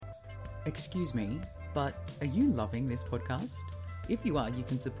Excuse me, but are you loving this podcast? If you are, you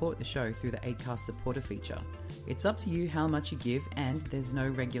can support the show through the Acast supporter feature. It's up to you how much you give, and there's no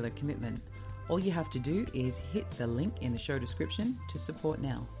regular commitment. All you have to do is hit the link in the show description to support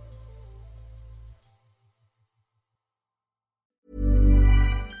now.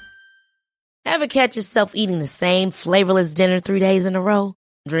 Ever catch yourself eating the same flavorless dinner 3 days in a row?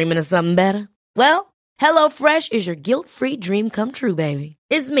 Dreaming of something better? Well, HelloFresh is your guilt-free dream come true, baby.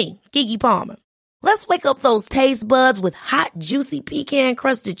 It's me, Keke Palmer. Let's wake up those taste buds with hot, juicy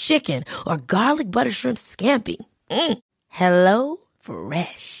pecan-crusted chicken or garlic butter shrimp scampi. Hello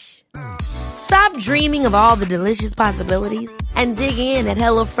Fresh. Stop dreaming of all the delicious possibilities and dig in at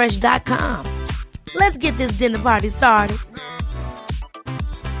HelloFresh.com. Let's get this dinner party started.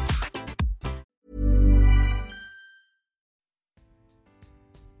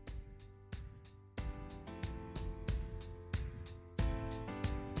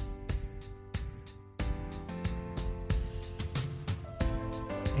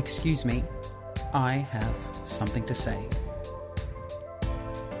 Excuse me, I have something to say.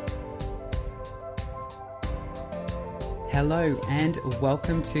 Hello and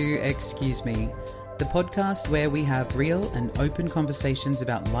welcome to Excuse Me, the podcast where we have real and open conversations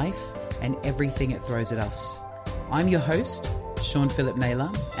about life and everything it throws at us. I'm your host, Sean Philip Naylor,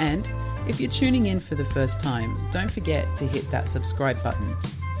 and if you're tuning in for the first time, don't forget to hit that subscribe button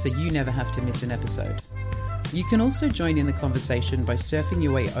so you never have to miss an episode. You can also join in the conversation by surfing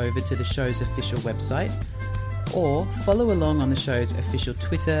your way over to the show's official website or follow along on the show's official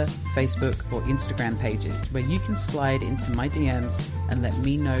Twitter, Facebook or Instagram pages where you can slide into my DMs and let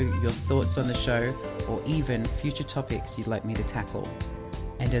me know your thoughts on the show or even future topics you'd like me to tackle.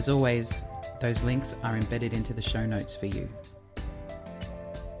 And as always, those links are embedded into the show notes for you.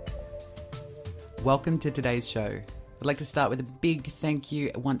 Welcome to today's show. I'd like to start with a big thank you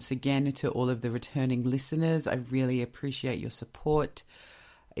once again to all of the returning listeners. I really appreciate your support.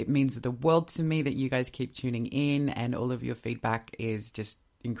 It means the world to me that you guys keep tuning in, and all of your feedback is just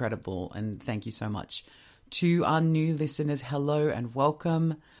incredible, and thank you so much. To our new listeners, hello and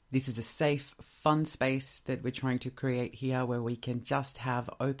welcome. This is a safe, fun space that we're trying to create here where we can just have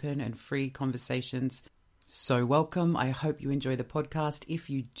open and free conversations. So welcome. I hope you enjoy the podcast. If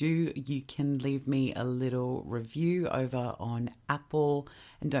you do, you can leave me a little review over on Apple,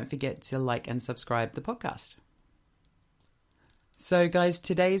 and don't forget to like and subscribe the podcast. So guys,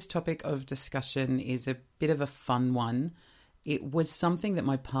 today's topic of discussion is a bit of a fun one. It was something that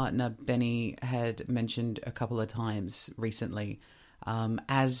my partner Benny had mentioned a couple of times recently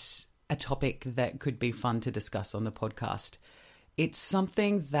as a topic that could be fun to discuss on the podcast. It's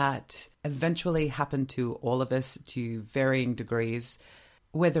something that eventually happened to all of us to varying degrees,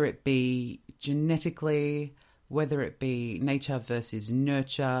 whether it be genetically, whether it be nature versus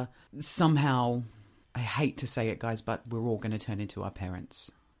nurture. Somehow, I hate to say it, guys, but we're all going to turn into our parents.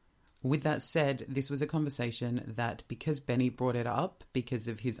 With that said, this was a conversation that, because Benny brought it up because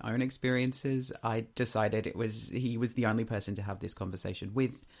of his own experiences, I decided he was the only person to have this conversation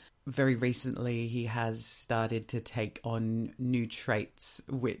with. Very recently, he has started to take on new traits,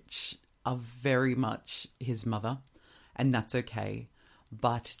 which are very much his mother, and that's okay.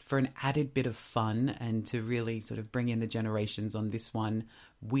 But for an added bit of fun and to really sort of bring in the generations on this one,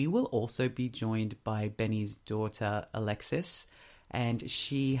 we will also be joined by Benny's daughter, Alexis, and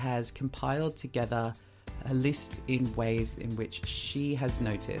she has compiled together a list in ways in which she has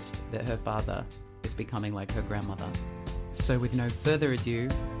noticed that her father is becoming like her grandmother. So with no further ado,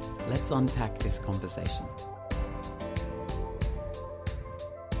 let's unpack this conversation.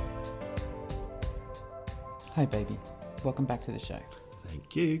 Hi, baby. Welcome back to the show.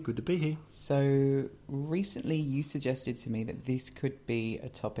 Thank you. Good to be here. So recently you suggested to me that this could be a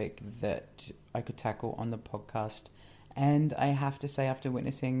topic that I could tackle on the podcast. And I have to say, after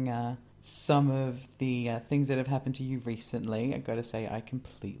witnessing some of the things that have happened to you recently, I've got to say I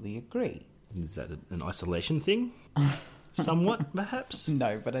completely agree. Is that an isolation thing? Somewhat, perhaps?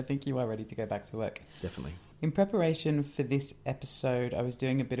 No, but I think you are ready to go back to work. Definitely. In preparation for this episode, I was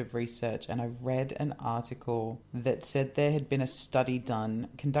doing a bit of research and I read an article that said there had been a study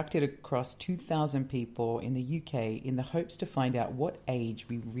conducted across 2,000 people in the UK in the hopes to find out what age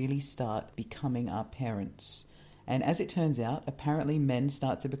we really start becoming our parents. And as it turns out, apparently men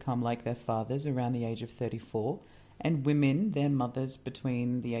start to become like their fathers around the age of 34, and women their mothers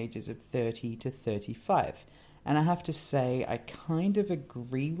between the ages of 30 to 35. And I have to say, I kind of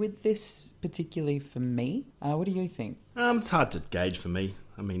agree with this, particularly for me. What do you think? It's hard to gauge for me.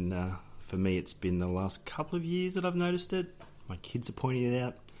 I mean, for me, it's been the last couple of years that I've noticed it. My kids are pointing it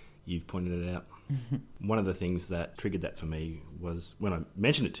out. You've pointed it out. One of the things that triggered that for me was when I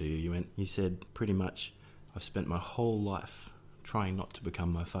mentioned it to you, you said pretty much, I've spent my whole life trying not to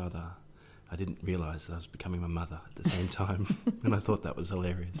become my father. I didn't realise that I was becoming my mother at the same time. And I thought that was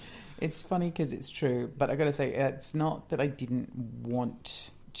hilarious. It's funny because it's true, but I got to say, it's not that I didn't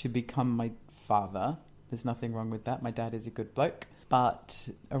want to become my father. There's nothing wrong with that. My dad is a good bloke. But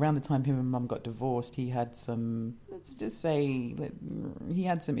around the time him and mum got divorced, he had some, let's just say, he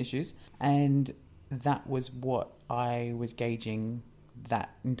had some issues. And that was what I was gauging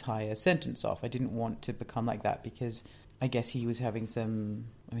that entire sentence off. I didn't want to become like that because I guess he was having some,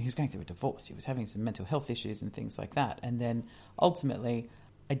 he was going through a divorce. He was having some mental health issues and things like that. And then ultimately,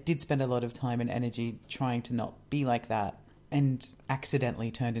 I did spend a lot of time and energy trying to not be like that and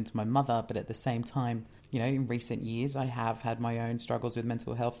accidentally turned into my mother. But at the same time, in recent years, I have had my own struggles with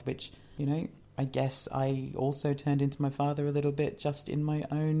mental health, which, I guess I also turned into my father a little bit, just in my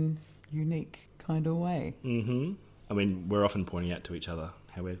own unique kind of way. Mm-hmm. I mean, we're often pointing out to each other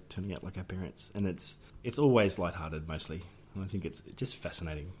how we're turning out like our parents, and it's always lighthearted mostly. And I think it's just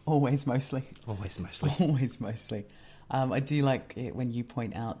fascinating. Always mostly. Always mostly. Always mostly. I do like it when you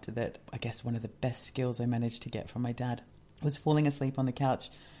point out that I guess one of the best skills I managed to get from my dad was falling asleep on the couch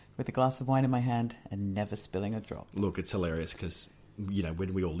with a glass of wine in my hand and never spilling a drop. Look, it's hilarious because,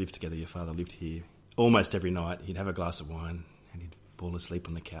 when we all lived together, your father lived here, almost every night he'd have a glass of wine and he'd fall asleep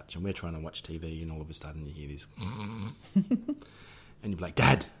on the couch and we're trying to watch TV and all of a sudden you hear this and you'd be like,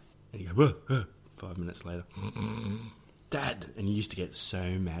 Dad! And you go, whoa, whoa. 5 minutes later, Dad! And you used to get so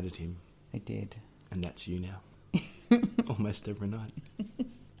mad at him. I did. And that's you now. Almost every night.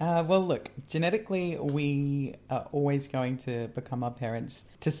 Well, look, genetically, we are always going to become our parents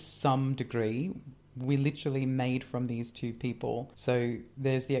to some degree. We're literally made from these two people. So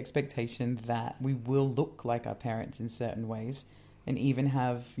there's the expectation that we will look like our parents in certain ways and even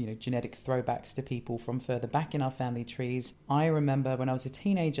have, genetic throwbacks to people from further back in our family trees. I remember when I was a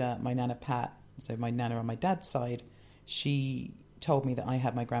teenager, my Nana Pat, so my Nana on my dad's side, she told me that I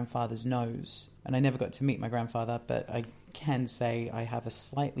had my grandfather's nose. And I never got to meet my grandfather, but I can say I have a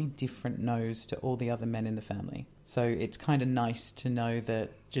slightly different nose to all the other men in the family. So it's kind of nice to know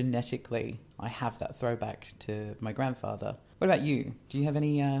that genetically I have that throwback to my grandfather. What about you? Do you have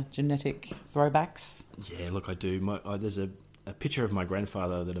any genetic throwbacks? Yeah, look, I do. There's a picture of my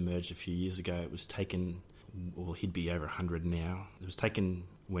grandfather that emerged a few years ago. It was taken, well, he'd be over 100 now. It was taken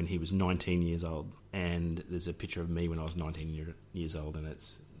when he was 19 years old. And there's a picture of me when I was 19 years old, and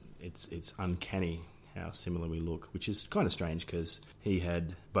it's uncanny how similar we look, which is kind of strange because he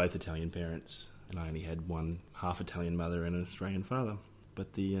had both Italian parents and I only had one half Italian mother and an Australian father.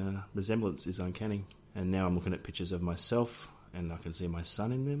 But the resemblance is uncanny. And now I'm looking at pictures of myself and I can see my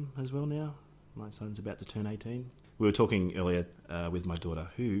son in them as well now. My son's about to turn 18. We were talking earlier with my daughter,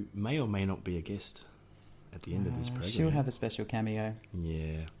 who may or may not be a guest at the end of this program. She'll have a special cameo.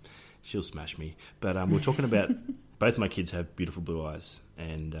 Yeah, she'll smash me. But we're talking about both my kids have beautiful blue eyes,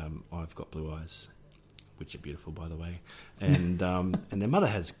 and I've got blue eyes, which are beautiful, by the way. And and their mother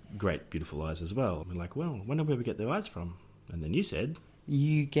has great, beautiful eyes as well. We're like, well, when did we ever get their eyes from? And then you said...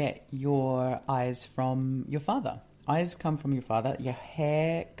 You get your eyes from your father. Eyes come from your father. Your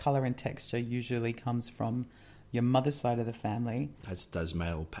hair colour and texture usually comes from your mother's side of the family. As does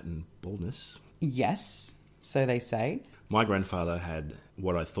male pattern baldness. Yes, so they say. My grandfather had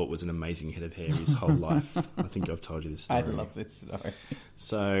what I thought was an amazing head of hair his whole life. I think I've told you this story. I love this story.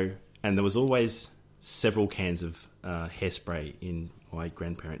 So, and there was always several cans of hairspray in my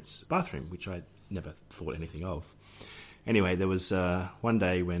grandparents' bathroom, which I never thought anything of. Anyway, there was one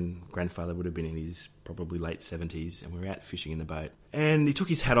day when grandfather would have been in his probably late 70s and we were out fishing in the boat. And he took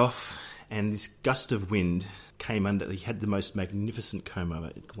his hat off and this gust of wind came under. He had the most magnificent comb over.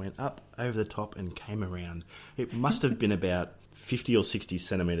 It went up over the top and came around. It must have been about 50 or 60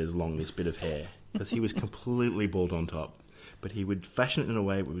 centimetres long, this bit of hair, because he was completely bald on top. But he would fashion it in a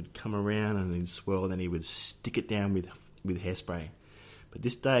way where it would come around and he'd swirl, and then he would stick it down with hairspray. But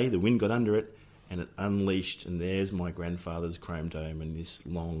this day, the wind got under it, and it unleashed, and there's my grandfather's chrome dome and this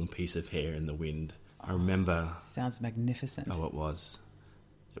long piece of hair in the wind. I remember... Sounds magnificent. Oh, it was.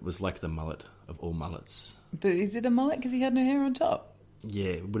 It was like the mullet of all mullets. But is it a mullet because he had no hair on top?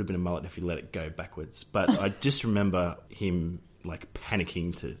 Yeah, it would have been a mullet if he let it go backwards. But I just remember him like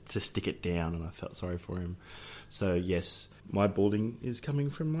panicking to stick it down, and I felt sorry for him. So yes, my balding is coming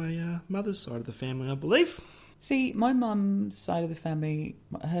from my mother's side of the family, I believe. See, my mum's side of the family,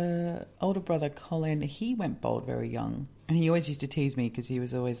 her older brother Colin, he went bald very young. And he always used to tease me because he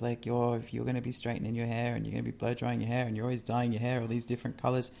was always like, if you're going to be straightening your hair and you're going to be blow drying your hair and you're always dyeing your hair all these different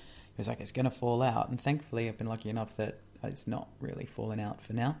colours, he was like, it's going to fall out. And thankfully, I've been lucky enough that it's not really fallen out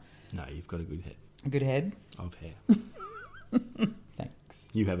for now. No, you've got a good head. Good head. of hair. Thanks.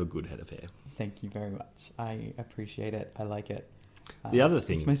 You have a good head of hair. Thank you very much. I appreciate it. I like it. The other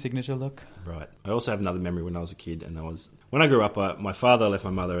thing... It's my signature look. Right. I also have another memory when I was a kid, and when I grew up, my father left my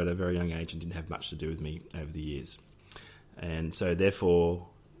mother at a very young age and didn't have much to do with me over the years. And so, therefore,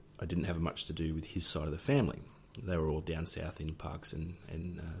 I didn't have much to do with his side of the family. They were all down south in Parkes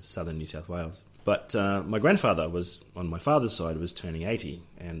and southern New South Wales. But my grandfather on my father's side, was turning 80,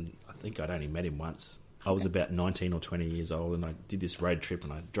 and I think I'd only met him once. I was about 19 or 20 years old, and I did this road trip,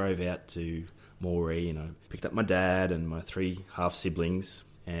 and I drove out to Moree, and I picked up my dad and my 3 half-siblings,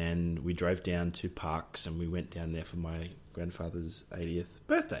 and we drove down to Parkes, and we went down there for my grandfather's 80th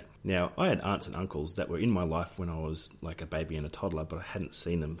birthday. Now, I had aunts and uncles that were in my life when I was like a baby and a toddler, but I hadn't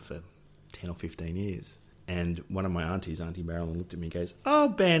seen them for 10 or 15 years. And one of my aunties, Auntie Marilyn, looked at me and goes, "Oh,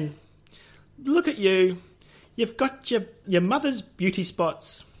 Ben, look at you. You've got your mother's beauty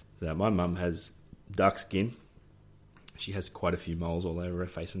spots." So my mum has dark skin. She has quite a few moles all over her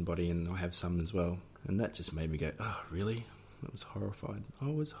face and body, and I have some as well. And that just made me go, "Oh, really?" I was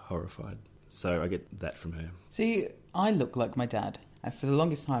horrified. So I get that from her. See, I look like my dad. And for the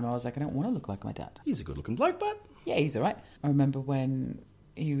longest time, I was like, I don't want to look like my dad. He's a good-looking bloke, but... Yeah, he's all right. I remember when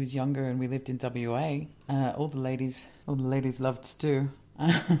he was younger and we lived in WA, all the ladies loved Stu.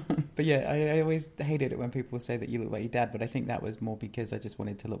 But yeah, I always hated it when people say that you look like your dad, but I think that was more because I just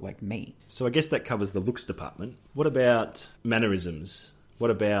wanted to look like me. So I guess that covers the looks department. What about mannerisms?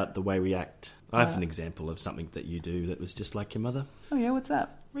 What about the way we act? I have an example of something that you do that was just like your mother. Oh yeah, what's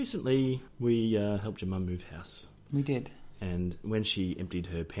that? Recently, we helped your mum move house. We did. And when she emptied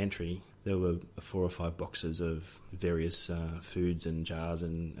her pantry, there were 4 or 5 boxes of various foods and jars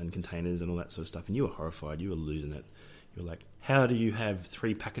and containers and all that sort of stuff. And you were horrified. You were losing it. You were like, "How do you have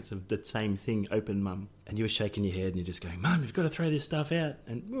 3 packets of the same thing open, Mum?" And you were shaking your head and you're just going, "Mum, you've got to throw this stuff out."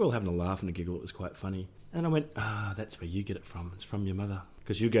 And we were all having a laugh and a giggle. It was quite funny. And I went, that's where you get it from. It's from your mother.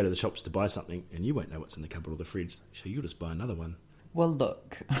 Because you go to the shops to buy something and you won't know what's in the cupboard or the fridge. So you'll just buy another one. Well,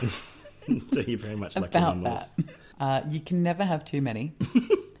 look. So you're very much like about that. You can never have too many.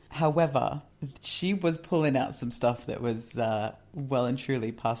 However, she was pulling out some stuff that was well and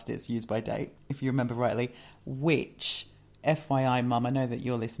truly past its use-by date, if you remember rightly, which, FYI, Mum, I know that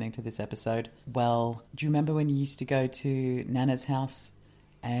you're listening to this episode. Well, do you remember when you used to go to Nana's house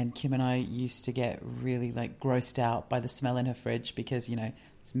and Kim and I used to get really grossed out by the smell in her fridge because, there's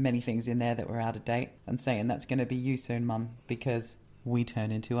many things in there that were out of date? I'm saying that's going to be you soon, Mum, because we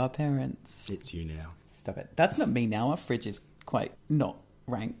turn into our parents. It's you now. Stop it. That's not me now. Our fridge is quite not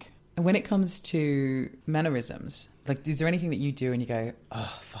rank. And when it comes to mannerisms, is there anything that you do and you go,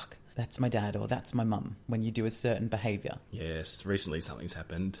 "Oh, fuck, that's my dad," or "That's my mum," when you do a certain behaviour? Yes, recently something's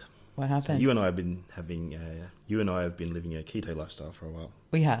happened. What happened? So you and I have been living a keto lifestyle for a while.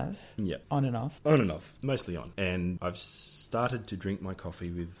 We have? Yeah. On and off? On and off, mostly on. And I've started to drink my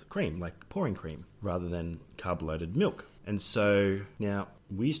coffee with cream, like pouring cream, rather than carb-loaded milk. And so now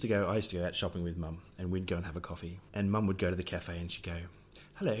I used to go out shopping with Mum, and we'd go and have a coffee. And Mum would go to the cafe and she'd go,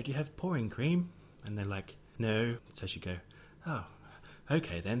 "Hello, do you have pouring cream?" And they're like, "No." So she'd go, "Oh,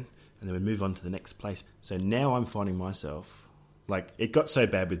 okay then." And then we'd move on to the next place. So now I'm finding myself, it got so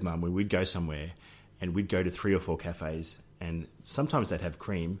bad with Mum where we'd go somewhere and we'd go to 3 or 4 cafes, and sometimes they'd have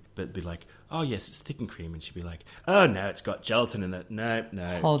cream, but it'd be like, "Oh yes, it's thickened cream." And she'd be like, "Oh no, it's got gelatin in it."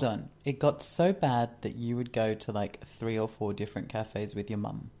 No. Hold on. It got so bad that you would go to 3 or 4 different cafes with your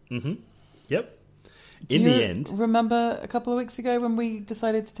mum? Mm-hmm. Yep. Do in you the end... remember a couple of weeks ago when we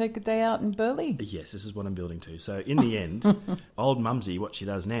decided to take a day out in Burleigh? Yes, this is what I'm building to. So in the end, old Mumsy, what she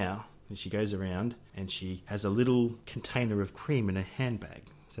does now is she goes around and she has a little container of cream in her handbag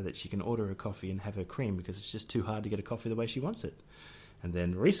so that she can order a coffee and have her cream because it's just too hard to get a coffee the way she wants it. And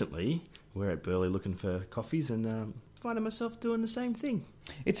then recently, we're at Burleigh looking for coffees and finding myself doing the same thing.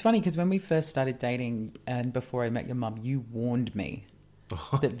 It's funny because when we first started dating and before I met your mum, you warned me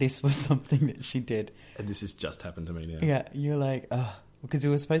that this was something that she did. And this has just happened to me now. Yeah, you were like, "Oh," because we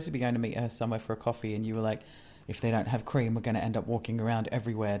were supposed to be going to meet her somewhere for a coffee, and you were like, "If they don't have cream, we're going to end up walking around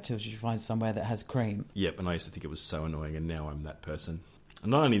everywhere till she finds somewhere that has cream." Yep, and I used to think it was so annoying, and now I'm that person.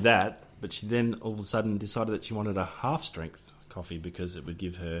 And not only that, but she then all of a sudden decided that she wanted a half-strength coffee because it would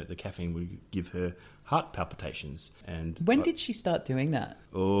give her, the caffeine would give her heart palpitations. And when did she start doing that?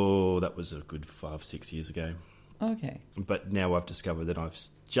 Oh, that was a good 5-6 years ago. Okay. But now I've discovered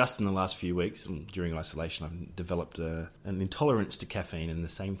that just in the last few weeks, during isolation, I've developed an intolerance to caffeine, and the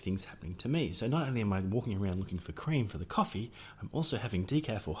same thing's happening to me. So not only am I walking around looking for cream for the coffee, I'm also having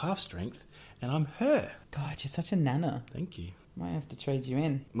decaf or half strength, and I'm her. God, you're such a nana. Thank you. Might have to trade you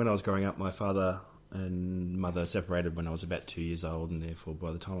in. When I was growing up, my father and mother separated when I was about 2 years old, and therefore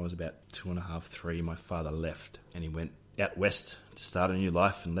by the time I was about 2.5, 3, my father left, and he went out west to start a new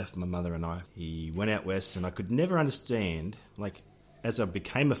life and left my mother and I. He went out west, and I could never understand, like, as I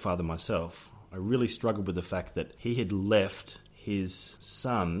became a father myself, I really struggled with the fact that he had left his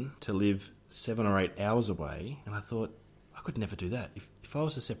son to live 7 or 8 hours away, and I thought, I could never do that. If I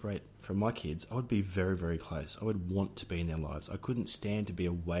was to separate from my kids, I would be very, very close. I would want to be in their lives. I couldn't stand to be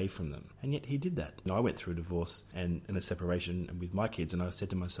away from them. And yet he did that. I went through a divorce and a separation with my kids, and I said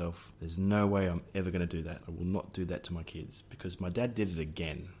to myself, there's no way I'm ever going to do that. I will not do that to my kids, because my dad did it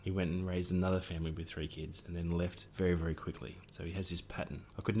again. He went and raised another family with 3 kids and then left very, very quickly. So he has his pattern.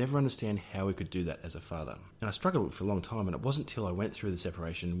 I could never understand how he could do that as a father. And I struggled with it for a long time, and it wasn't until I went through the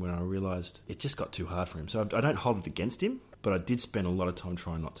separation when I realised it just got too hard for him. So I don't hold it against him, but I did spend a lot of time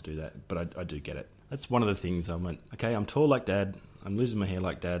trying not to do that. But I do get it. That's one of the things I went, okay, I'm tall like Dad. I'm losing my hair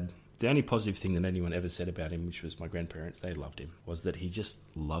like Dad. The only positive thing that anyone ever said about him, which was my grandparents, they loved him, was that he just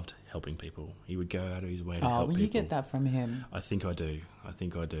loved helping people. He would go out of his way to help people. You get that from him. I think I do.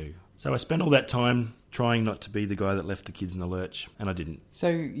 So I spent all that time trying not to be the guy that left the kids in the lurch, and I didn't. So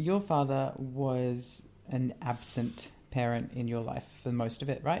your father was an absent parent in your life for most of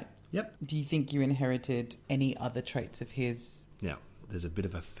it, right? Yep. Do you think you inherited any other traits of his? Now, there's a bit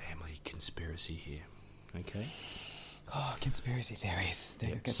of a family conspiracy here, okay? Oh, conspiracy theories.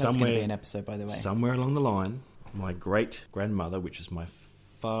 Yep. That's going to be an episode, by the way. Somewhere along the line, my great-grandmother, which is my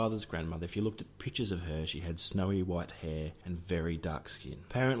father's grandmother, if you looked at pictures of her, she had snowy white hair and very dark skin.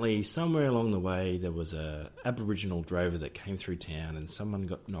 Apparently, somewhere along the way, there was a Aboriginal drover that came through town and someone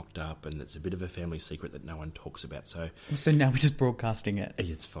got knocked up, and it's a bit of a family secret that no one talks about. So now we're just broadcasting it.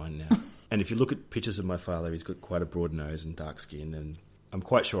 It's fine now. And if you look at pictures of my father, he's got quite a broad nose and dark skin, and I'm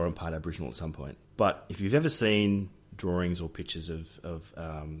quite sure I'm part Aboriginal at some point. But if you've ever seen drawings or pictures of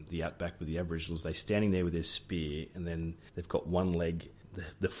the outback with the Aboriginals, they're standing there with their spear, and then they've got one leg,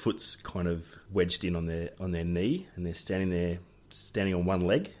 the foot's kind of wedged in on their knee, and they're standing on one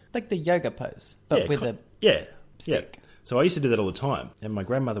leg, like the yoga pose, but with a stick. Yeah. So I used to do that all the time, and my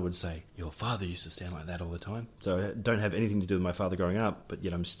grandmother would say, "Your father used to stand like that all the time." So I don't have anything to do with my father growing up, but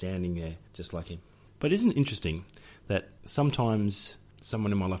yet I'm standing there just like him. But isn't it interesting that sometimes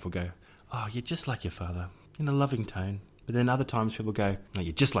someone in my life will go, "Oh, you're just like your father," in a loving tone, but then other times people go, "No,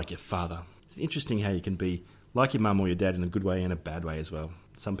 you're just like your father." It's interesting how you can be like your mum or your dad in a good way and a bad way as well.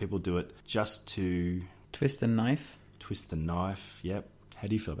 Some people do it just to twist the knife. Yep. How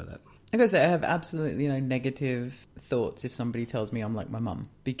do you feel about that? I gotta say, I have absolutely no negative thoughts if somebody tells me I'm like my mum,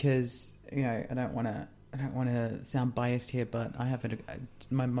 because I don't want to sound biased here, but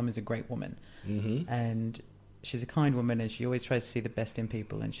my mum is a great woman, and she's a kind woman, and she always tries to see the best in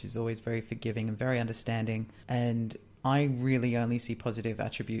people, and she's always very forgiving and very understanding. And I really only see positive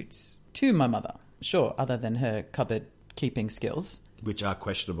attributes to my mother. Sure, other than her cupboard keeping skills, which are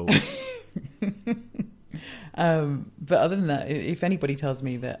questionable. But other than that, if anybody tells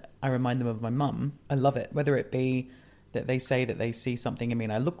me that I remind them of my mum, I love it. Whether it be that they say that they see something in me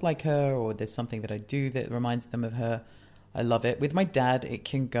and I look like her, or there's something that I do that reminds them of her, I love it. With my dad, it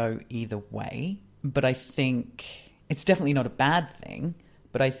can go either way, but I think it's definitely not a bad thing.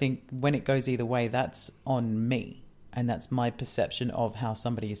 But I think when it goes either way, that's on me. And that's my perception of how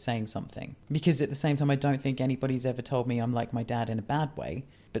somebody is saying something. Because at the same time, I don't think anybody's ever told me I'm like my dad in a bad way.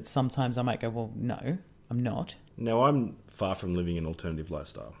 But sometimes I might go, well, no, I'm not. Now, I'm far from living an alternative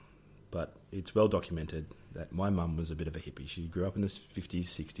lifestyle. But it's well documented that my mum was a bit of a hippie. She grew up in the 50s,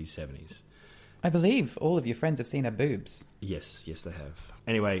 60s, 70s. I believe all of your friends have seen her boobs. Yes, they have.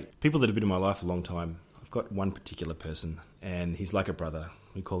 Anyway, people that have been in my life a long time, I've got one particular person, and he's like a brother.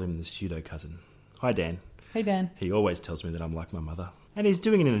 We call him the pseudo-cousin. Hi, Dan. Hey, Dan. He always tells me that I'm like my mother. And he's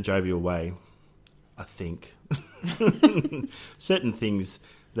doing it in a jovial way, I think. Certain things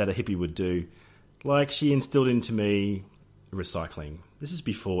that a hippie would do, like she instilled into me recycling. This is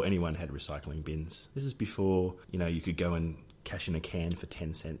before anyone had recycling bins. This is before, you could go and cash in a can for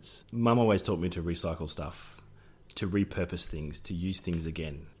 10 cents. Mum always taught me to recycle stuff, to repurpose things, to use things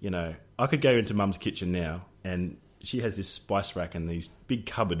again. I could go into Mum's kitchen now, and she has this spice rack and these big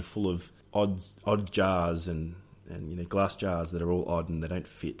cupboard full of odd jars and glass jars that are all odd and they don't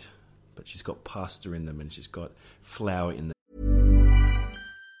fit. But she's got pasta in them and she's got flour in them.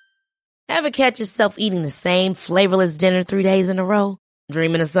 Ever catch yourself eating the same flavorless dinner 3 days in a row?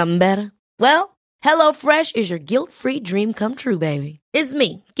 Dreaming of something better? Well, HelloFresh is your guilt-free dream come true, baby. It's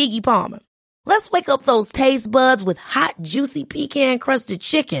me, Keke Palmer. Let's wake up those taste buds with hot, juicy pecan-crusted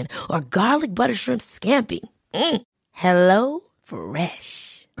chicken or garlic butter shrimp scampi. Hello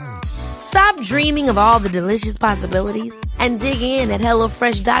Fresh. Stop dreaming of all the delicious possibilities and dig in at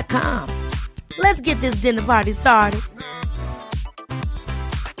HelloFresh.com. Let's get this dinner party started.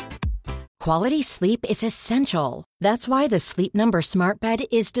 Quality sleep is essential. That's why the Sleep Number Smart Bed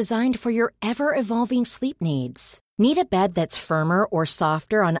is designed for your ever-evolving sleep needs. Need a bed that's firmer or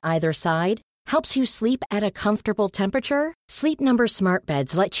softer on either side? Helps you sleep at a comfortable temperature? Sleep Number Smart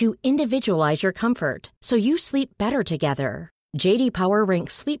Beds let you individualize your comfort, so you sleep better together. J.D. Power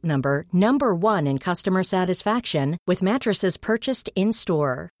ranks Sleep Number number 1 in customer satisfaction with mattresses purchased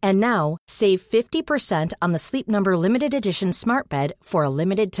in-store. And now, save 50% on the Sleep Number Limited Edition Smart Bed for a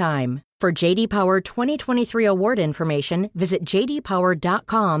limited time. For J.D. Power 2023 award information, visit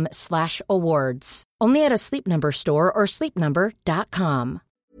jdpower.com/awards. Only at a Sleep Number store or sleepnumber.com.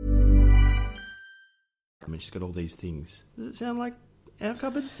 I mean, she's got all these things. Does it sound like our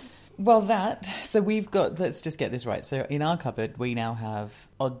cupboard? Well, so we've got, let's just get this right. So in our cupboard, we now have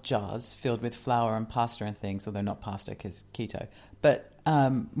odd jars filled with flour and pasta and things, although not pasta because keto. But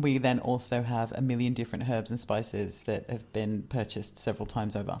we then also have a million different herbs and spices that have been purchased several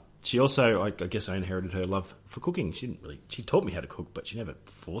times over. She also, I guess I inherited her love for cooking. She taught me how to cook, but she never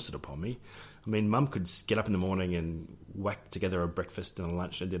forced it upon me. I mean, Mum could get up in the morning and whack together a breakfast and a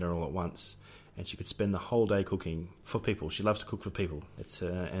lunch and a dinner all at once. And she could spend the whole day cooking for people. She loves to cook for people.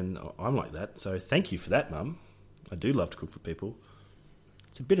 And I'm like that. So thank you for that, Mum. I do love to cook for people.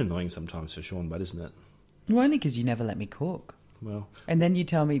 It's a bit annoying sometimes for Sean, but isn't it? Well, only because you never let me cook. Well, and then you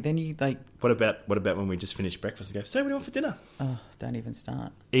tell me, What about when we just finish breakfast and go, so what do you want for dinner? Oh, don't even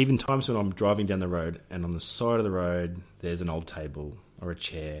start. Even times when I'm driving down the road and on the side of the road there's an old table or a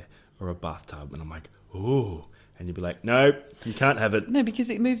chair or a bathtub and I'm like, ooh. And you'd be like, no, you can't have it. No, because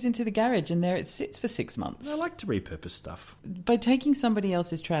it moves into the garage and there it sits for 6 months. I like to repurpose stuff. By taking somebody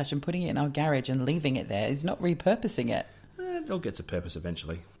else's trash and putting it in our garage and leaving it there is not repurposing it. It all gets a purpose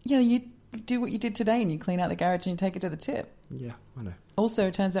eventually. Yeah, you do what you did today and you clean out the garage and you take it to the tip. Yeah, I know. Also,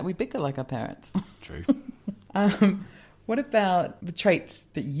 it turns out we bicker like our parents. True. What about the traits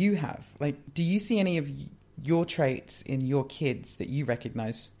that you have? Like, do you see any of your traits in your kids that you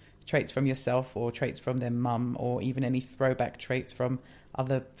recognise? Traits from yourself or traits from their mum or even any throwback traits from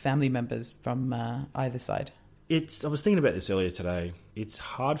other family members from either side? I was thinking about this earlier today. It's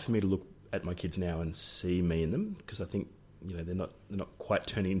hard for me to look at my kids now and see me in them because I think they're not quite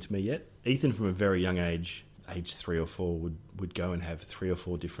turning into me yet. Ethan, from a very young age 3 or 4, would go and have 3 or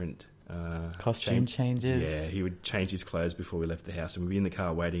 4 different costume changes. Yeah, he would change his clothes before we left the house, and we'd be in the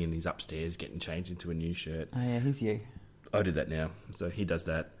car waiting, and he's upstairs getting changed into a new shirt. Oh yeah, he's you. I do that now, so he does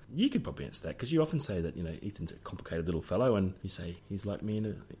that. You could probably answer that because you often say that Ethan's a complicated little fellow, and you say he's like me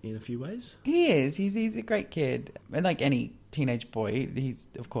in a few ways. He is. He's a great kid, and like any teenage boy, he's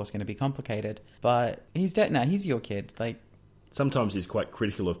of course going to be complicated. But he's your kid. Like sometimes he's quite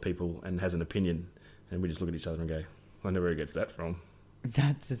critical of people and has an opinion, and we just look at each other and go, "I wonder where he gets that from."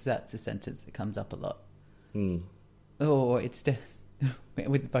 That's a sentence that comes up a lot. Or it's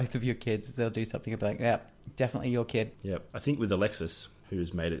with both of your kids, they'll do something and be like, "Yeah, definitely your kid." Yep. I think with Alexis,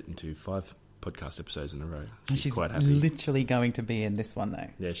 who's made it into 5 podcast episodes in a row, she's quite happy. Literally going to be in this one though.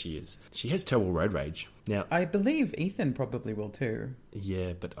 Yeah, she is. She has terrible road rage. Now, I believe Ethan probably will too.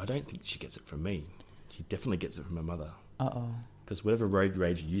 Yeah, but I don't think she gets it from me. She definitely gets it from her mother. Uh-oh. Because whatever road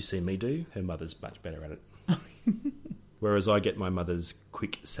rage you see me do, her mother's much better at it. Whereas I get my mother's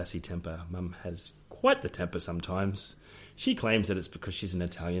quick, sassy temper. Mum has quite the temper sometimes. She claims that it's because she's an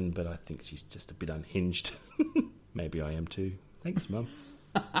Italian, but I think she's just a bit unhinged. Maybe I am too. Thanks, Mum.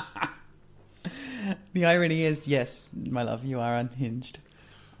 The irony is, yes, my love, you are unhinged.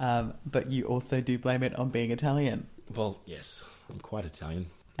 But you also do blame it on being Italian. Well, yes, I'm quite Italian.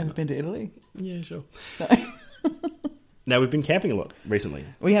 Ever been to Italy? Yeah, sure. Now, we've been camping a lot recently.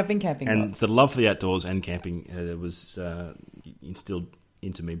 We have been camping and lots. The love for the outdoors and camping was instilled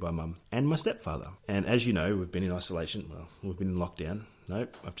into me by Mum and my stepfather. And as you know, we've been in isolation. Well, we've been in lockdown. No,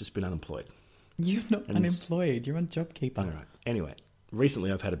 I've just been unemployed. You're not unemployed. You're on JobKeeper. All right. Anyway,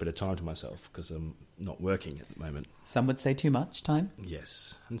 recently I've had a bit of time to myself because I'm not working at the moment. Some would say too much time.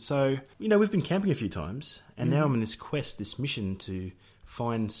 Yes. And so, we've been camping a few times, and now I'm in this quest, this mission to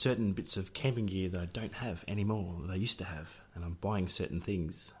find certain bits of camping gear that I don't have anymore, that I used to have, and I'm buying certain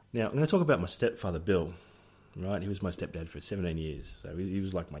things. Now, I'm going to talk about my stepfather, Bill, right? He was my stepdad for 17 years, so he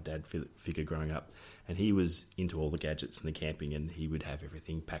was like my dad figure growing up, and he was into all the gadgets and the camping, and he would have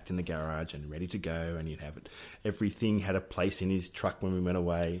everything packed in the garage and ready to go, and he'd have it. Everything had a place in his truck when we went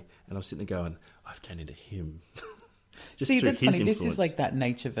away, and I was sitting there going, I've turned into him. See, that's funny. Influence. This is like that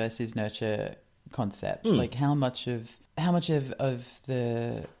nature versus nurture concept. Like how much of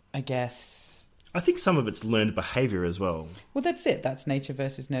the, I guess, I think some of it's learned behaviour as well. Well, that's it. That's nature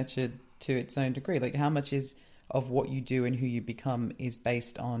versus nurture to its own degree. Like how much of what you do and who you become is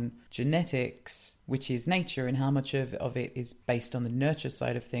based on genetics, which is nature, and how much of it is based on the nurture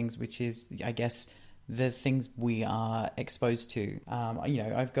side of things, which is, I guess, the things we are exposed to.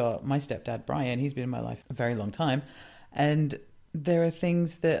 I've got my stepdad, Brian. He's been in my life a very long time. And there are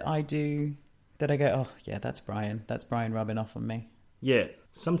things that I do that I go, oh, yeah, that's Brian. That's Brian rubbing off on me. Yeah,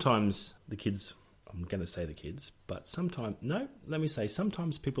 sometimes the kids, I'm going to say the kids, but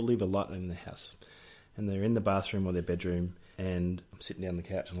sometimes people leave a light on in the house and they're in the bathroom or their bedroom and I'm sitting down on the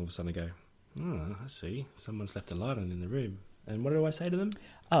couch and all of a sudden I go, oh, I see, someone's left a light on in the room. And what do I say to them?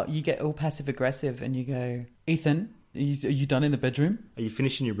 Oh, you get all passive-aggressive and you go, Ethan, are you done in the bedroom? Are you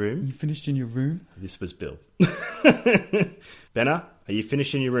finished in your room? You finished in your room? This was Bill. Benna, are you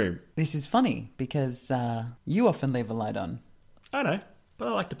finished in your room? This is funny because you often leave a light on. I know, but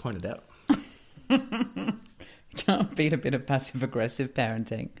I like to point it out. Can't beat a bit of passive-aggressive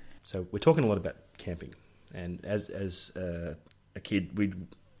parenting. So we're talking a lot about camping. And as a kid,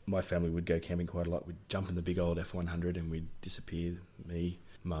 my family would go camping quite a lot. We'd jump in the big old F100 and we'd disappear, me,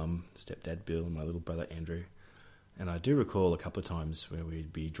 Mum, stepdad Bill, and my little brother Andrew. And I do recall a couple of times where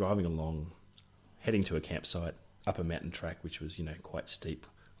we'd be driving along, heading to a campsite, up a mountain track, which was, quite steep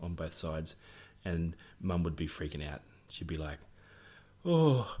on both sides. And Mum would be freaking out. She'd be like,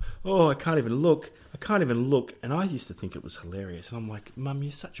 oh, I can't even look. And I used to think it was hilarious. And I'm like, Mum,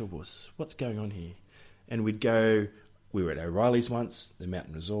 you're such a wuss. What's going on here? And we were at O'Reilly's once, the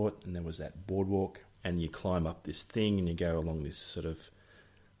mountain resort, and there was that boardwalk. And you climb up this thing and you go along this sort of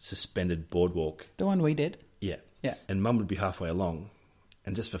suspended boardwalk. The one we did? Yeah. Yeah. And Mum would be halfway along.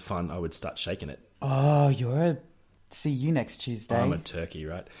 And just for fun, I would start shaking it. Oh, see you next Tuesday. I'm a turkey,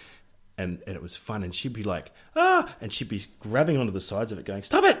 right? And it was fun. And she'd be like, ah! And she'd be grabbing onto the sides of it going,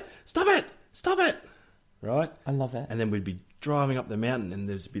 stop it! Right? I love it. And then we'd be driving up the mountain and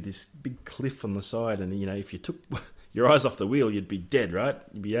there'd be this big cliff on the side. And, if you took your eyes off the wheel, you'd be dead, right?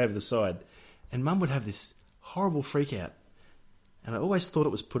 You'd be over the side. And Mum would have this horrible freak out. And I always thought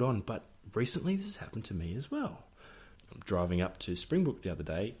it was put on. But recently this has happened to me as well. I'm driving up to Springbrook the other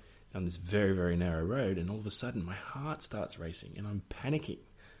day on this very, very narrow road. And all of a sudden my heart starts racing and I'm panicking.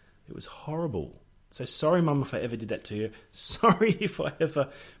 It was horrible. So sorry, Mum, if I ever did that to you. Sorry if I ever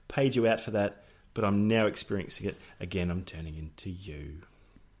paid you out for that. But I'm now experiencing it. Again, I'm turning into you.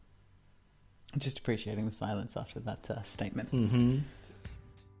 I'm just appreciating the silence after that statement. Mm-hmm.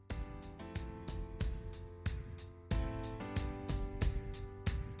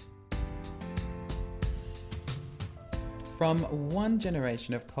 From one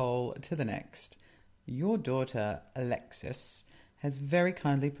generation of coal to the next, your daughter, Alexis, has very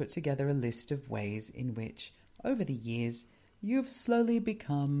kindly put together a list of ways in which, over the years, you've slowly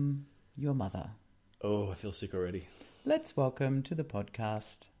become your mother. Oh, I feel sick already. Let's welcome to the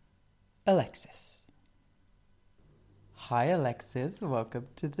podcast, Alexis. Hi, Alexis. Welcome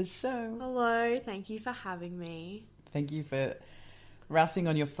to the show. Hello. Thank you for having me. Thank you for rousing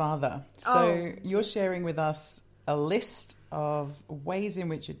on your father. So you're sharing with us a list of ways in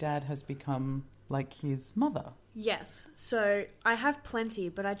which your dad has become like his mother. Yes. So I have plenty,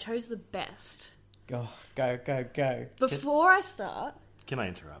 but I chose the best. Go. Before I start... Can I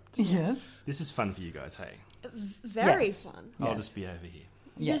interrupt? Yes. This is fun for you guys, hey? Very Yes. fun. I'll Yes. just be over here.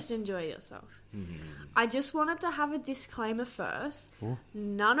 Yes. Just enjoy yourself. Mm-hmm. I just wanted to have a disclaimer first. Ooh.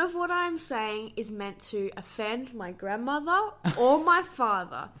 None of what I'm saying is meant to offend my grandmother or my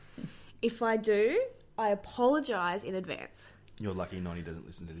father. If I do, I apologise in advance. You're lucky Nonnie doesn't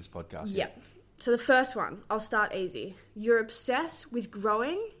listen to this podcast Yep. So the first one, I'll start easy. You're obsessed with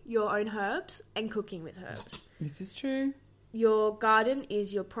growing your own herbs and cooking with herbs. This is true. Your garden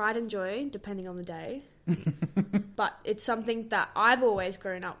is your pride and joy, depending on the day. But it's something that I've always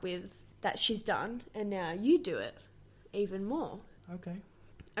grown up with that she's done, and now you do it even more. Okay.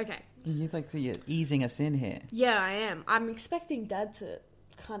 Okay. You're easing us in here. Yeah, I am. I'm expecting Dad to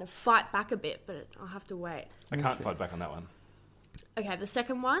kind of fight back a bit, but I'll have to wait. I can't fight back on that one. Okay, the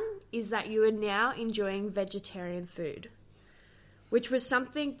second one is that you are now enjoying vegetarian food, which was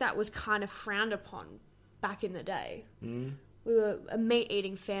something that was kind of frowned upon back in the day. Mm. We were a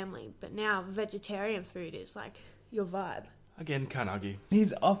meat-eating family, but now vegetarian food is like your vibe. Again, can't argue.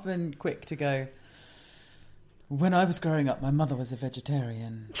 He's often quick to go, when I was growing up, my mother was a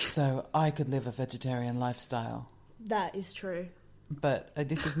vegetarian, so I could live a vegetarian lifestyle. That is true. But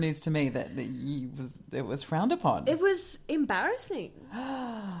this is news to me that it was frowned upon. It was embarrassing.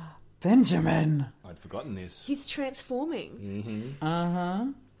 Benjamin. I'd forgotten this. He's transforming. Mm-hmm. Uh-huh.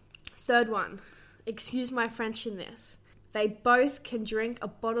 Third one. Excuse my French in this. They both can drink a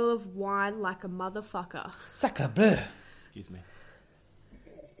bottle of wine like a motherfucker. Sacre bleu. Excuse me.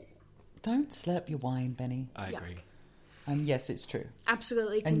 Don't slurp your wine, Benny. I agree. And yes, it's true.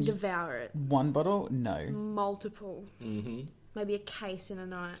 Absolutely can And you- devour it. One bottle? No. Multiple. Mm-hmm. Maybe a case in a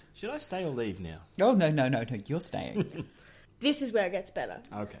night. Should I stay or leave now? Oh, no. You're staying. This is where it gets better.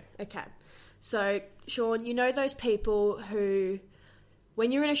 Okay. Okay. So, Sean, you know those people who,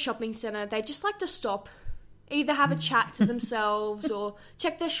 when you're in a shopping centre, they just like to stop, either have a chat to themselves or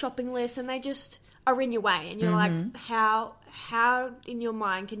check their shopping list, and they just are in your way. And you're like, how in your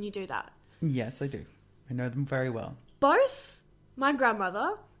mind can you do that? Yes, I do. I know them very well. Both my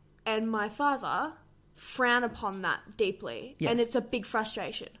grandmother and my father frown upon that deeply. Yes. And it's a big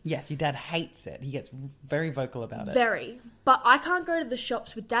frustration. Yes, your dad hates it. He gets very vocal about it. Very. But I can't go to the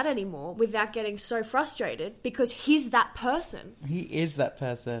shops with Dad anymore without getting so frustrated because he's that person. He is that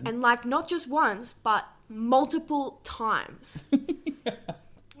person. And like not just once, but multiple times.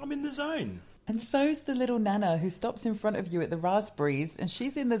 I'm in the zone. And so's the little Nana who stops in front of you at the Raspberries, and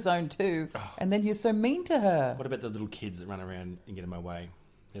she's in the zone too. And then you're so mean to her. What about the little kids that run around and get in my way?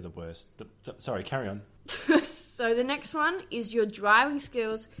 They're the worst. Sorry, carry on. So the next one is your driving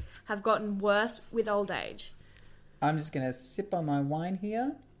skills have gotten worse with old age. I'm just going to sip on my wine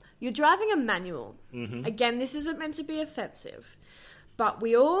here. You're driving a manual. Mm-hmm. Again, this isn't meant to be offensive, but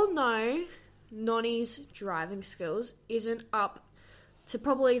we all know Nonnie's driving skills isn't up to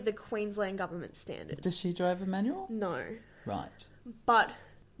probably the Queensland government standard. Does she drive a manual? No. Right. But,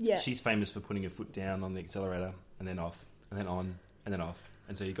 yeah. She's famous for putting her foot down on the accelerator and then off and then on and then off.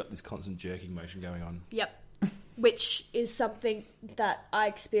 And so you've got this constant jerking motion going on. Yep. Which is something that I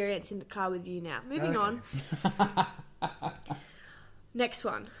experience in the car with you now. Moving on. Next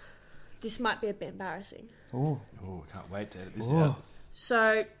one. This might be a bit embarrassing. Oh, Oh, I can't wait to edit this Ooh. out.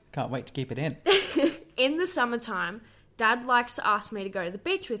 So, can't wait to keep it in. in the summertime, Dad likes to ask me to go to the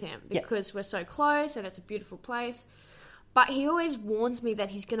beach with him Yes. because we're so close and it's a beautiful place. But he always warns me that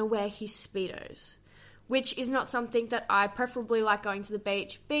he's going to wear his Speedos, which is not something that I preferably like going to the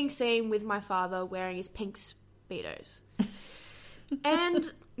beach, being seen with my father wearing his pink Speedos. And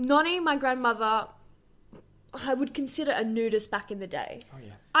Nonnie, my grandmother, I would consider a nudist back in the day. Oh,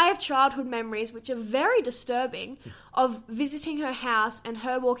 yeah. I have childhood memories which are very disturbing of visiting her house and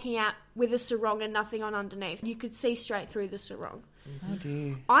her walking out with a sarong and nothing on underneath. You could see straight through the sarong. Oh,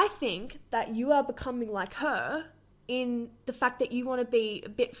 dear. I think that you are becoming like her in the fact that you want to be a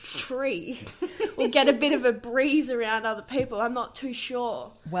bit free or get a bit of a breeze around other people. I'm not too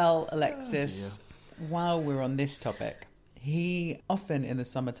sure. Well, Alexis, while we're on this topic, he often in the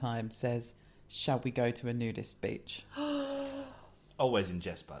summertime says, shall we go to a nudist beach? Always in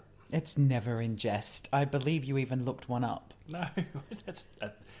jest, but It's never in jest. I believe you even looked one up. no, that's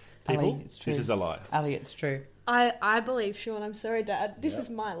people. Ali, it's true. This is a lie. Ali, it's true. I believe, Sean. I'm sorry, Dad. This is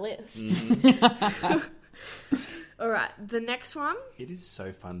my list. All right, the next one. It is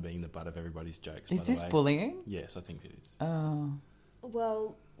so fun being the butt of everybody's jokes. Is by the this way. bullying? Yes, I think it is. Oh,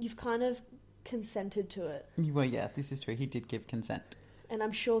 Well, you've kind of consented to it. well, yeah, this is true. He did give consent. And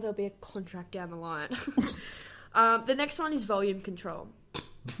I'm sure there'll be a contract down the line. The next one is volume control.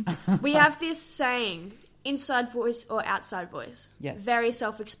 We have this saying, inside voice or outside voice. Yes. Very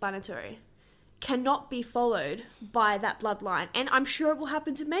self-explanatory. Cannot be followed by that bloodline. And I'm sure it will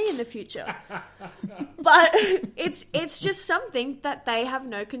happen to me in the future. But it's just something that they have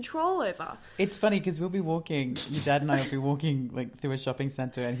no control over. It's funny because we'll be walking, your dad and I will be walking like through a shopping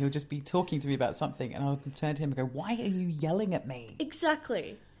centre and he'll just be talking to me about something and I'll turn to him and go, why are you yelling at me?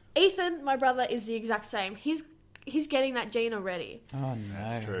 Exactly. Ethan, my brother, is the exact same. He's getting that gene already. Oh, no.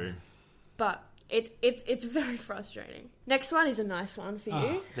 That's true. But it's very frustrating. Next one is a nice one for you.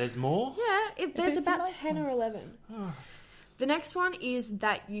 Oh, there's more? Yeah, there's There's a about nice 10 one. or 11. The next one is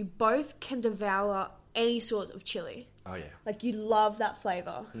that you both can devour any sort of chili. Oh, yeah. Like, you love that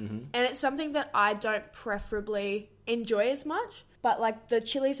flavour. And it's something that I don't preferably enjoy as much. But, like, the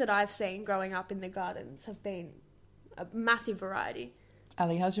chilies that I've seen growing up in the gardens have been a massive variety.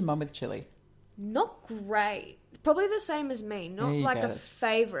 Ali, how's your mum with chili? Not great. Probably the same as me. Not There you like go, a that's-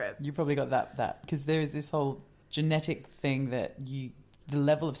 favourite. You probably got that because there is this whole genetic thing that the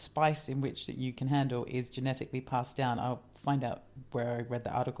level of spice in which that you can handle is genetically passed down. I'll find out where I read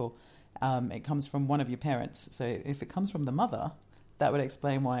the article. It comes from one of your parents. So if it comes from the mother, that would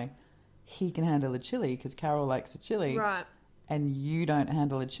explain why he can handle a chili because Carol likes a chili. Right. And you don't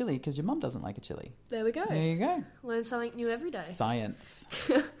handle a chili because your mum doesn't like a chili. There we go. There you go. Learn something new every day. Science.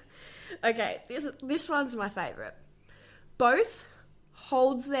 Okay, this one's my favourite. Both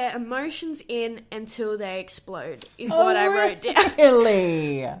hold their emotions in until they explode, is what I wrote down.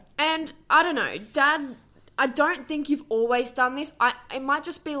 Really? And I don't know, Dad, I don't think you've always done this. It might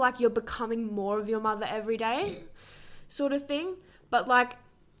just be like you're becoming more of your mother every day, sort of thing. But like,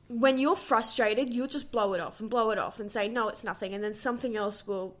 when you're frustrated, you'll just blow it off and say, no, it's nothing. And then something else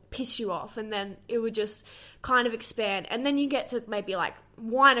will piss you off. And then it would just kind of expand. And then you get to maybe like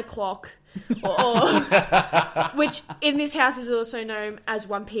 1 o'clock, or which in this house is also known as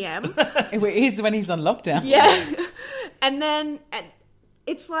 1 p.m. It is when he's on lockdown. Yeah. And then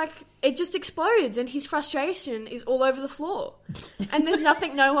it's like it just explodes and his frustration is all over the floor. And there's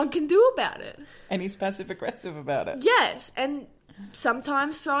nothing no one can do about it. And he's passive aggressive about it. Yes. And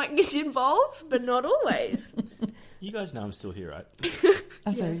sometimes throwing is involved, but not always. You guys know I'm still here, right?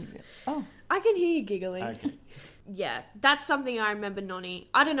 I'm sorry. Yes. Oh. I can hear you giggling. Okay. Yeah, that's something I remember Nonny.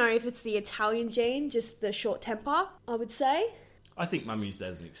 I don't know if it's the Italian gene, just the short temper, I would say. I think Mum used that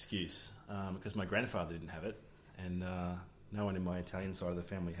as an excuse because my grandfather didn't have it, and no one in my Italian side of the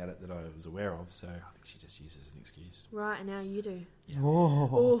family had it that I was aware of, so I think she just used it as an excuse. Right, and now you do. Yeah.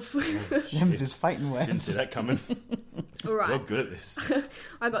 Oh. Oof. Them's his fighting words. Didn't see that coming. All right. You're good at this.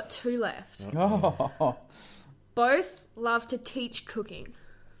 I got 2 left. Oh. Both love to teach cooking.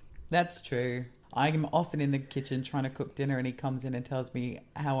 That's true. I'm often in the kitchen trying to cook dinner and he comes in and tells me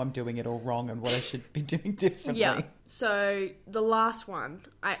how I'm doing it all wrong and what I should be doing differently. Yeah. So the last one,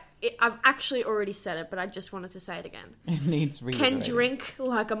 I've actually already said it, but I just wanted to say it again. It needs reiterating. Can drink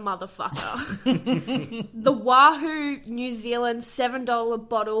like a motherfucker. The Wahoo New Zealand $7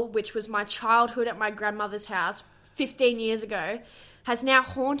 bottle, which was my childhood at my grandmother's house 15 years ago, has now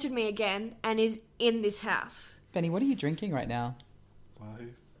haunted me again and is in this house. Benny, what are you drinking right now? Wahoo.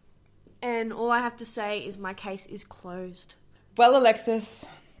 And all I have to say is my case is closed. Well, Alexis,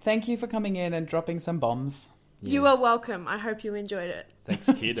 thank you for coming in and dropping some bombs. Yeah. You are welcome. I hope you enjoyed it. Thanks,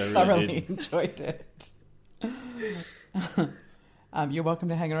 kid. I really Thoroughly did. enjoyed it. You're welcome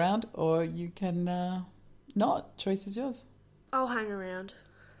to hang around or you can not. Choice is yours. I'll hang around.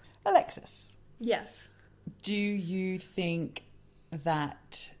 Alexis, Yes. do you think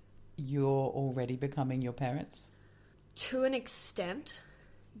that you're already becoming your parents? To an extent,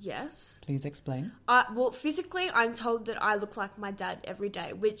 yes. Please explain. Well, physically, I'm told that I look like my dad every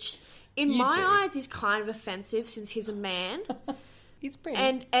day, which in You my do. eyes is kind of offensive since he's a man. He's pretty.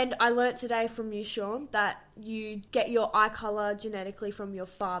 And I learnt today from you, Sean, that you get your eye colour genetically from your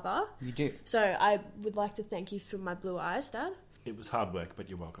father. You do. So I would like to thank you for my blue eyes, Dad. It was hard work, but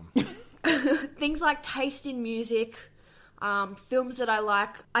you're welcome. Things like taste in music, films that I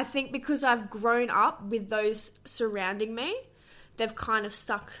like. I think because I've grown up with those surrounding me, they've kind of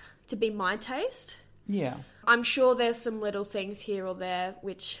stuck to be my taste. Yeah. I'm sure there's some little things here or there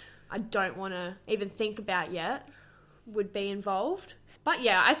which I don't want to even think about yet would be involved. But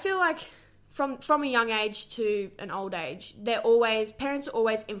yeah, I feel like from a young age to an old age, parents are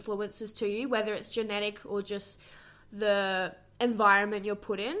always influences to you, whether it's genetic or just the environment you're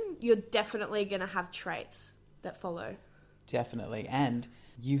put in. You're definitely going to have traits that follow. Definitely. And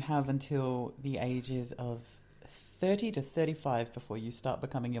you have until the ages of 30 to 35 before you start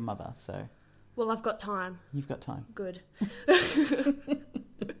becoming your mother. So Well, I've got time. you've got time. Good. I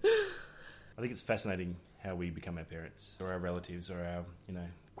think it's fascinating how we become our parents or our relatives or our,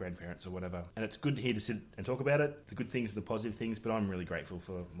 grandparents or whatever. And it's good here to sit and talk about it, the good things, the positive things, but I'm really grateful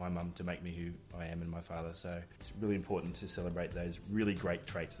for my mum to make me who I am and my father. So it's really important to celebrate those really great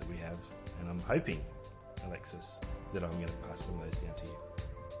traits that we have. And I'm hoping, Alexis, that I'm going to pass some of those down to you.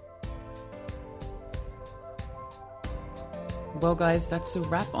 Well, guys, that's a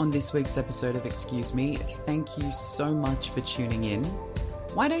wrap on this week's episode of Excuse Me. Thank you so much for tuning in.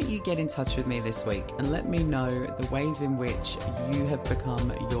 Why don't you get in touch with me this week and let me know the ways in which you have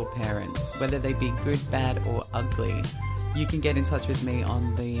become your parents, whether they be good, bad, or ugly. You can get in touch with me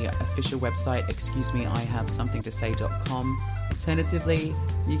on the official website, excusemeihavesomethingtosay.com. Alternatively,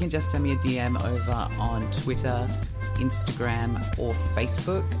 you can just send me a DM over on Twitter, Instagram, or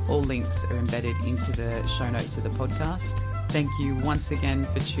Facebook. All links are embedded into the show notes of the podcast. Thank you once again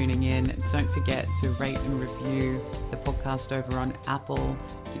for tuning in. Don't forget to rate and review the podcast over on Apple.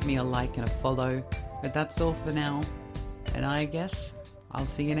 Give me a like and a follow. But that's all for now. And I guess I'll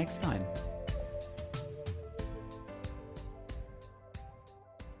see you next time.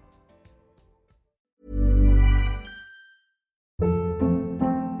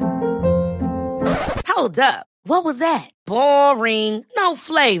 Hold up. What was that? Boring. No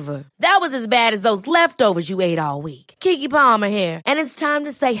flavor. That was as bad as those leftovers you ate all week. Keke Palmer here. And it's time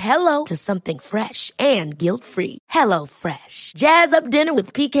to say hello to something fresh and guilt-free. Hello Fresh. Jazz up dinner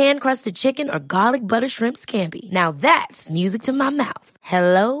with pecan-crusted chicken or garlic butter shrimp scampi. Now that's music to my mouth.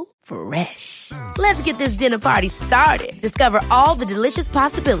 Hello Fresh. Let's get this dinner party started. Discover all the delicious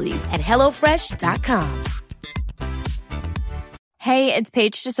possibilities at HelloFresh.com. Hey, it's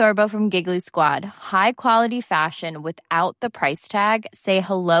Paige DeSorbo from Giggly Squad. High quality fashion without the price tag. Say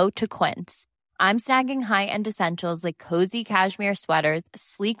hello to Quince. I'm snagging high-end essentials like cozy cashmere sweaters,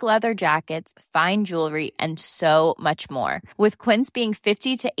 sleek leather jackets, fine jewelry, and so much more. With Quince being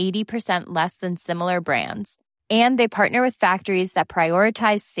 50 to 80% less than similar brands. And they partner with factories that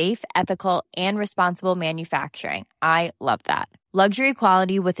prioritize safe, ethical, and responsible manufacturing. I love that. Luxury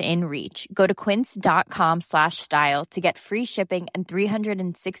quality within reach. Go to quince.com/style to get free shipping and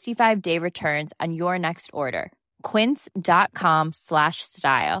 365-day returns on your next order.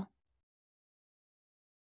 Quince.com/style.